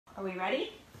Are we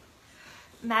ready?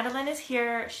 Madeline is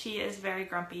here. She is very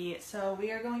grumpy, so we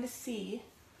are going to see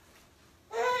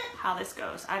how this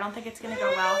goes. I don't think it's going to go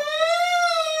well,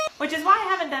 which is why I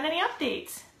haven't done any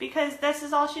updates, because this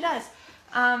is all she does.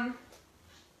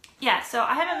 Yeah, so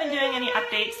I haven't been doing any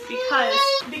updates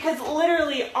because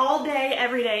literally all day,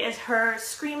 every day is her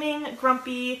screaming,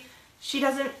 grumpy.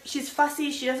 She's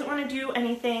fussy. She doesn't want to do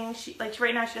anything. Like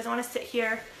right now, she doesn't want to sit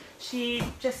here. She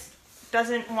just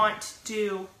doesn't want to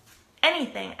do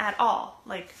anything at all.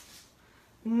 Like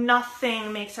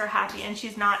nothing makes her happy, and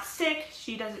she's not sick.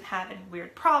 She doesn't have any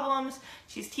weird problems.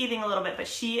 She's teething a little bit, but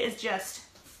she is just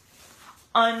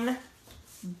unbearably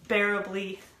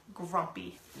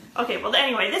grumpy. Okay, well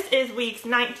anyway, this is weeks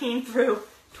 19 through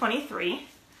 23.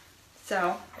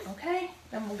 So, okay,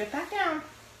 then we'll get back down.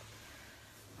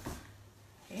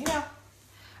 Here you go.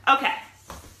 Okay,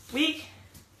 week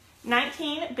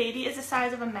 19, baby is the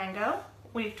size of a mango.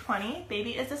 Week 20,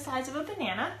 baby is the size of a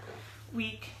banana.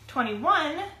 Week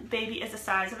 21, baby is the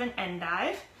size of an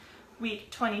endive. Week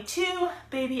 22,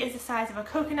 baby is the size of a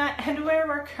coconut, and where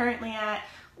we're currently at,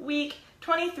 week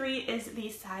 23 is the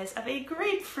size of a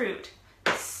grapefruit.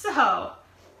 So,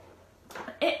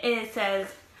 it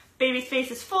says, baby's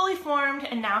face is fully formed,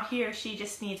 and now he or she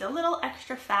just needs a little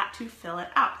extra fat to fill it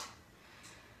out.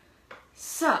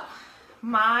 So,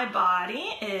 my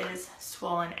body is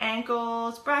swollen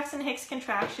ankles, Braxton Hicks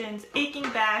contractions, aching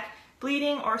back,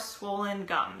 bleeding or swollen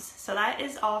gums. So that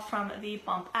is all from the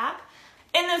Bump app.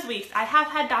 In those weeks, I have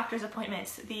had doctor's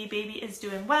appointments. The baby is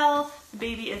doing well. The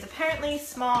baby is apparently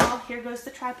small. Here goes the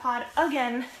tripod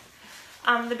again.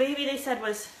 The baby, they said,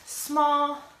 was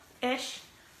small-ish,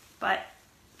 but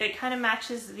it kind of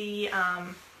matches the,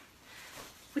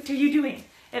 what are you doing?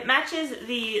 It matches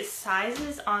the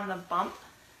sizes on the Bump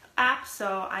app,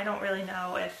 so I don't really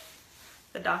know if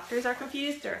the doctors are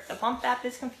confused or if the Bump app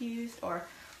is confused or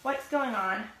what's going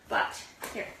on, but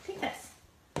here, take this.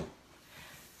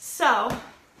 So,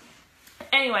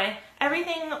 anyway,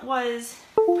 everything was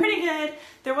pretty good.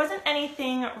 There wasn't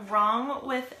anything wrong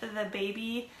with the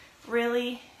baby,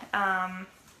 really, but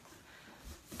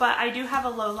I do have a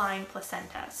low-lying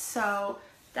placenta, so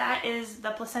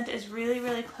the placenta is really,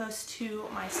 really close to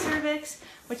my cervix,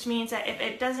 which means that if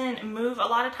it doesn't move, a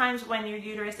lot of times when your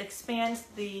uterus expands,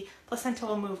 the placenta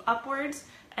will move upwards,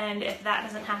 and if that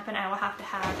doesn't happen, I will have to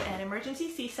have an emergency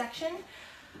C-section,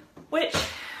 which,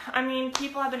 I mean,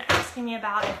 people have been asking me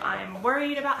about if I'm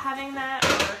worried about having that,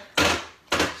 or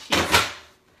she's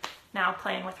now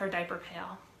playing with her diaper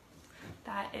pail.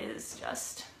 That is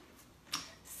just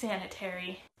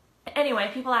sanitary. Anyway,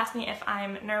 people ask me if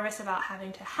I'm nervous about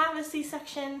having to have a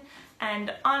C-section,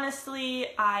 and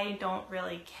honestly, I don't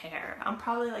really care. I'm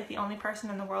probably like the only person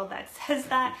in the world that says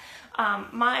that.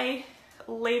 My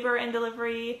labor and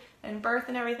delivery and birth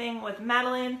and everything with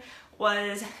Madeline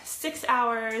was 6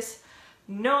 hours,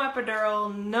 no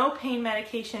epidural, no pain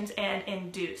medications, and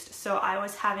induced. So I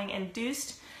was having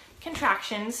induced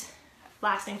contractions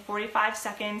lasting 45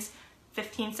 seconds,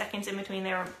 15 seconds in between.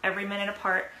 They were every minute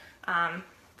apart.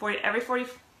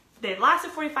 They lasted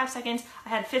 45 seconds, I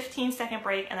had 15-second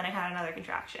break, and then I had another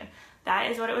contraction. That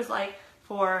is what it was like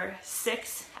for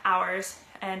 6 hours,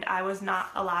 and I was not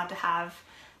allowed to have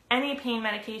any pain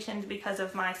medications because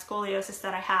of my scoliosis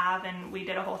that I have, and we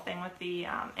did a whole thing with the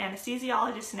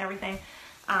anesthesiologist and everything.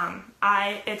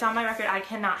 It's on my record, I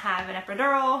cannot have an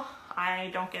epidural. I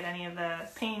don't get any of the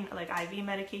pain, like IV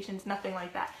medications, nothing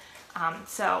like that.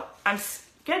 So I'm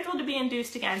scheduled to be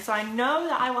induced again, so I know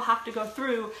that I will have to go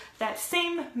through that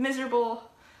same miserable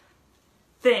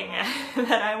thing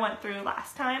that I went through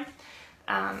last time.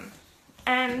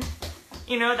 And,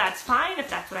 you know, that's fine.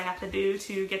 If that's what I have to do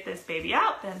to get this baby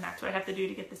out, then that's what I have to do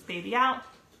to get this baby out.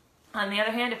 On the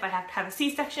other hand, if I have to have a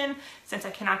C-section, since I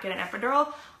cannot get an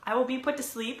epidural, I will be put to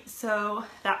sleep, so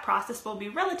that process will be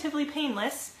relatively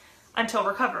painless until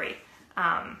recovery.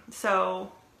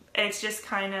 So it's just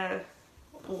kind of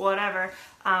whatever.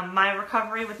 My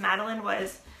recovery with Madeline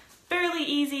was fairly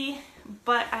easy,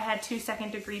 but I had 2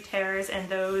 second-degree tears, and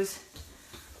those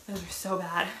are so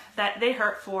bad that they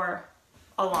hurt for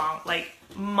a long, like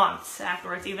months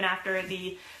afterwards. Even after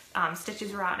the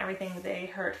stitches were out and everything, they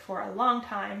hurt for a long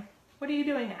time. What are you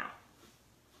doing now?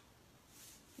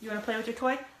 You want to play with your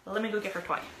toy? Well, let me go get her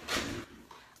toy.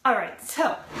 Alright,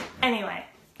 so anyway,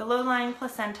 the low-lying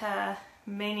placenta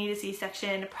may need a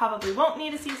C-section, probably won't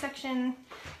need a C-section.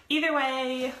 Either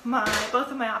way,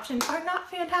 both of my options are not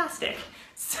fantastic.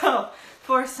 So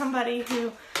for somebody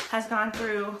who has gone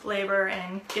through labor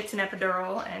and gets an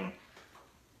epidural and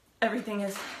everything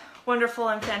is wonderful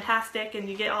and fantastic and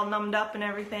you get all numbed up and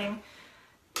everything,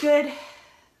 good,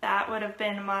 that would have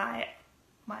been my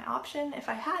my option if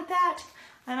I had that.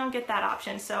 I don't get that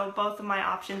option, so both of my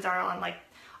options are on like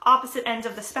opposite ends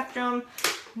of the spectrum.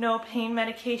 No pain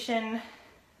medication,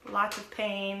 lots of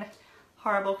pain,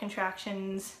 horrible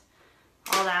contractions,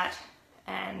 all that,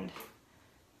 and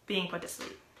being put to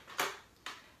sleep.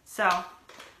 So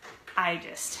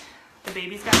the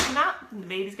baby's got to come out, and the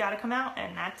baby's got to come out,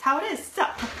 and that's how it is. So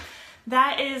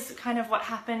that is kind of what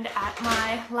happened at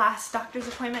my last doctor's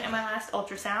appointment and my last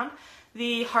ultrasound.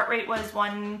 The heart rate was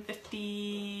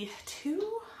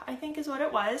 152, I think is what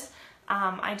it was.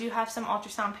 I do have some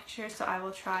ultrasound pictures, so I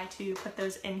will try to put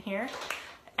those in here.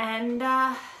 And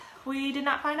we did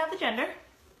not find out the gender.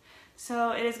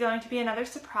 So it is going to be another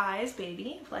surprise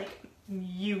baby, like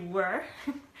you were.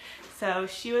 So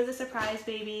she was a surprise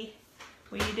baby.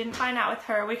 We didn't find out with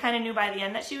her. We kind of knew by the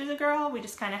end that she was a girl. We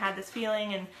just kind of had this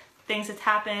feeling, and things had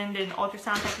happened, and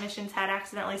ultrasound technicians had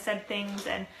accidentally said things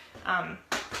and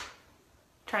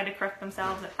tried to correct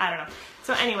themselves. I don't know.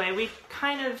 So anyway, we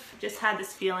kind of just had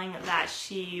this feeling that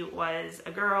she was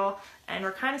a girl, and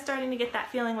we're kind of starting to get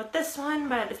that feeling with this one,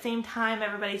 but at the same time,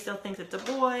 everybody still thinks it's a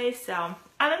boy. So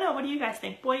I don't know. What do you guys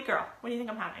think? Boy, girl? What do you think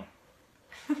I'm having?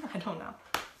 I don't know.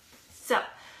 So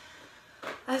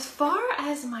as far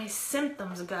as my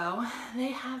symptoms go,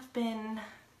 they have been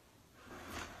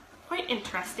quite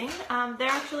interesting. They're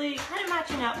actually kind of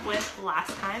matching up with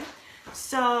last time.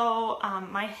 So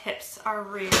my hips are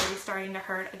really starting to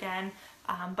hurt again,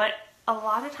 but a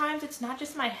lot of times it's not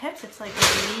just my hips, it's like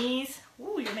my knees.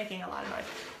 Ooh, you're making a lot of noise.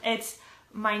 It's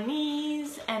my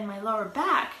knees and my lower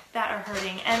back that are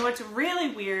hurting. And what's really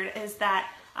weird is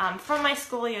that from my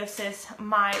scoliosis,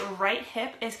 my right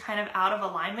hip is kind of out of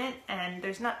alignment, and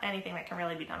there's not anything that can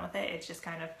really be done with it. It's just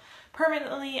kind of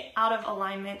permanently out of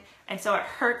alignment, and so it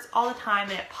hurts all the time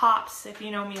and it pops. If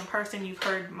you know me in person, you've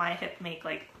heard my hip make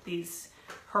like these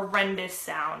horrendous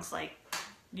sounds. Like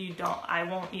I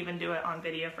won't even do it on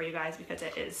video for you guys because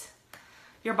it is,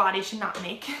 your body should not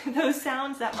make those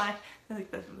sounds that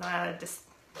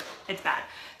it's bad.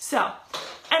 So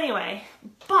anyway,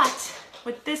 but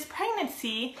with this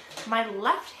pregnancy, my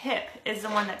left hip is the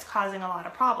one that's causing a lot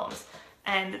of problems.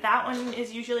 And that one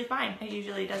is usually fine. It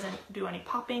usually doesn't do any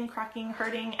popping, cracking,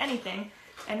 hurting, anything.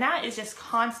 And that is just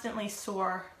constantly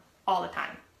sore all the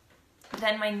time.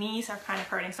 Then my knees are kind of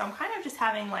hurting. So I'm kind of just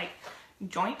having like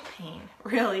joint pain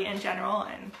really in general,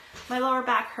 and my lower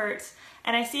back hurts.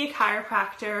 And I see a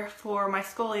chiropractor for my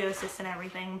scoliosis and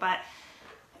everything, but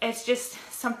it's just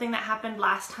something that happened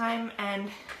last time,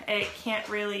 and it can't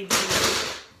really be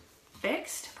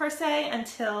fixed per se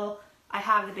until I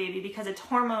have the baby, because it's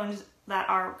hormones that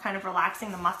are kind of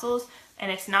relaxing the muscles,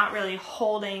 and it's not really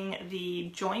holding the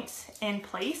joints in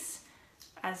place.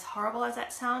 As horrible as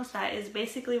that sounds, that is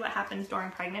basically what happens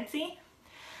during pregnancy.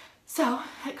 So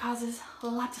it causes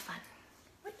lots of fun.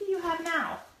 What do you have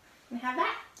now? Can I have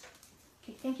that?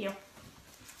 Okay, thank you. A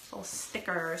little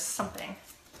sticker or something.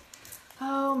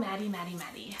 Oh, Maddie, Maddie,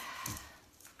 Maddie.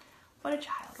 What a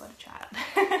child, what a child.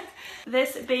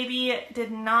 This baby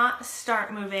did not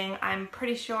start moving. I'm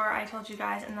pretty sure I told you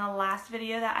guys in the last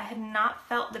video that I had not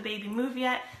felt the baby move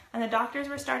yet, and the doctors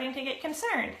were starting to get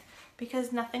concerned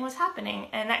because nothing was happening.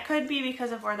 And that could be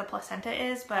because of where the placenta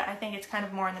is, but I think it's kind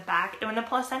of more in the back. When the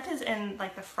placenta is in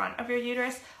like the front of your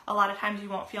uterus, a lot of times you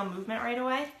won't feel movement right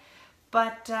away.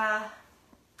 But I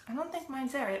don't think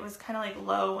mine's there. It was kind of like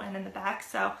low and in the back,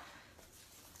 so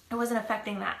it wasn't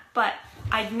affecting that. But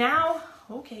I now,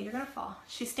 okay, you're gonna fall.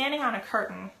 She's standing on a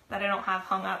curtain that I don't have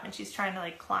hung up, and she's trying to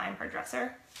like climb her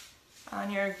dresser.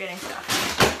 And you're getting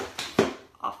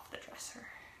stuff off the dresser.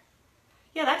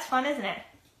 Yeah, that's fun, isn't it?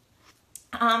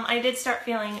 I did start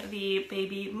feeling the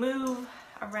baby move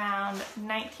around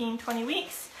 19, 20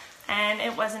 weeks. And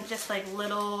it wasn't just like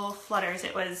little flutters,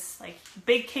 it was like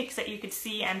big kicks that you could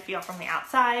see and feel from the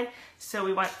outside. So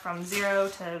we went from 0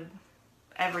 to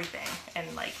everything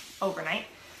in like overnight.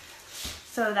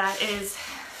 So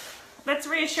that's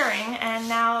reassuring, and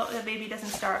now the baby doesn't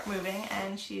start moving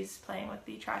and she's playing with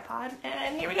the tripod,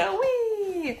 and here we go,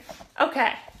 whee!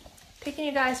 Okay, taking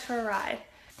you guys for a ride.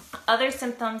 Other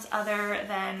symptoms other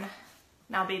than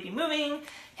now baby moving,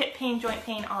 hip pain, joint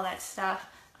pain, all that stuff.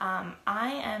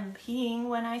 I am peeing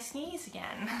when I sneeze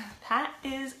again. That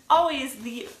is always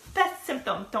the best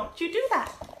symptom. Don't you do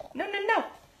that. No, no, no.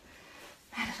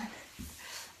 Madeline.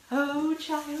 Oh,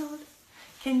 child.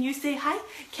 Can you say hi?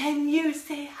 Can you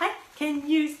say hi? Can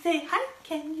you say hi?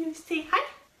 Can you say hi?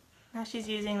 Now she's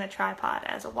using the tripod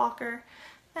as a walker.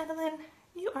 Madeline,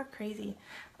 you are crazy.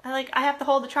 I have to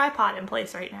hold the tripod in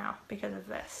place right now because of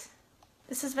this.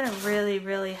 This has been a really,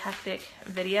 really hectic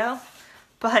video,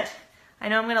 but I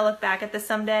know I'm gonna look back at this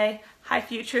someday, hi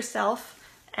future self,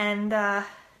 and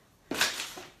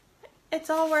it's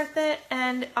all worth it,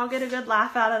 and I'll get a good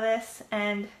laugh out of this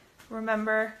and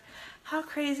remember how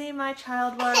crazy my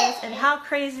child was and how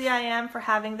crazy I am for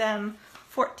having them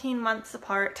 14 months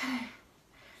apart.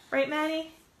 Right,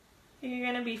 Maddie? You're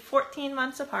gonna be 14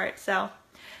 months apart. So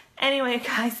anyway,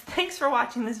 guys, thanks for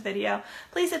watching this video.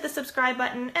 Please hit the subscribe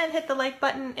button and hit the like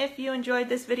button if you enjoyed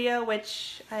this video,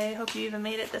 which I hope you even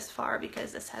made it this far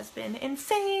because this has been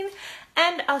insane.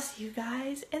 And I'll see you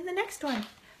guys in the next one.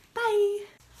 Bye!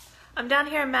 I'm down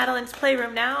here in Madeline's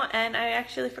playroom now, and I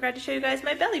actually forgot to show you guys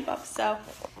my belly buff, so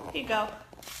here you go.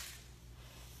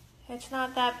 It's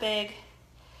not that big.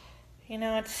 You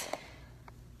know, it's,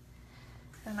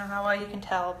 I don't know how well you can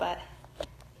tell, but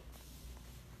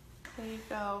there you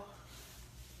go.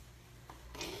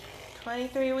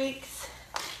 23 weeks,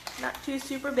 not too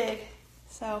super big.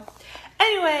 So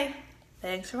anyway,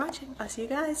 thanks for watching. I'll see you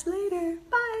guys later.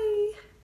 Bye!